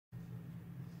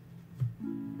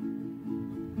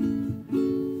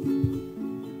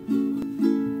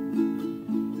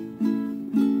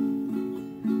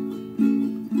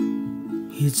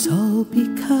It's all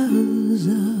because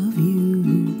of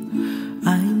you.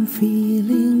 I'm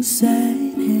feeling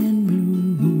sad and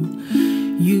blue.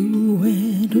 You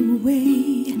went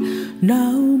away.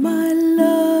 Now my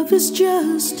love is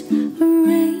just a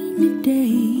rainy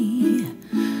day.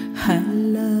 I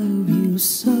love you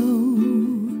so,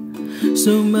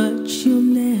 so much you'll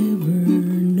never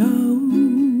know.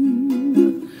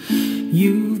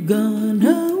 You've gone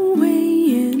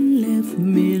away and left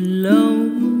me lonely.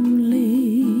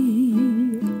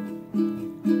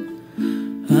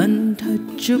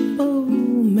 Untouchable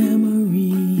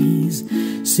memories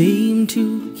seem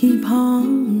to keep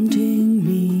haunting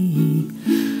me,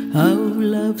 of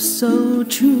love so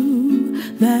true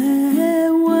that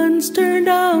once turned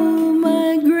all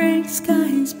my gray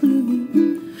skies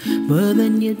blue. But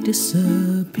then you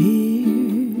disappeared.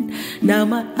 Now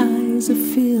my eyes are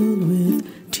filled with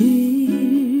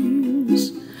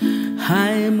tears.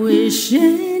 I'm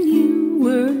wishing you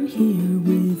were here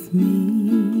with me.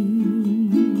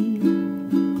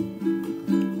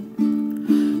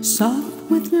 Soft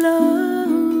with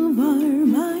love are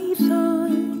my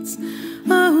thoughts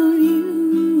of you.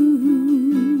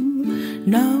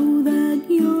 Now that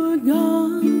you're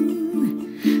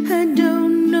gone, I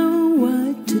don't know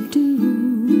what to do.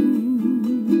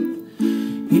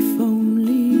 If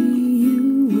only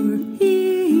you were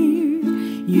here,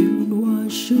 you'd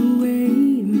wash away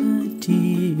my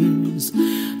tears.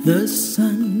 The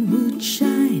sun would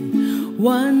shine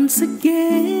once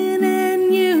again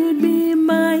and you'd be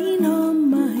mine, all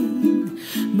mine.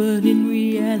 But in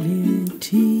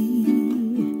reality,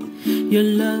 your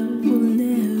love will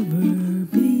never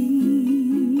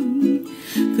be,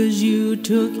 'cause you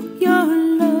took your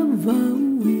love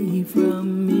away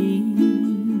from me.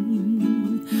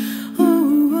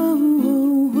 Oh, oh,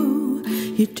 oh, oh,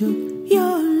 you took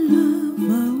your love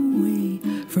away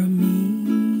from me.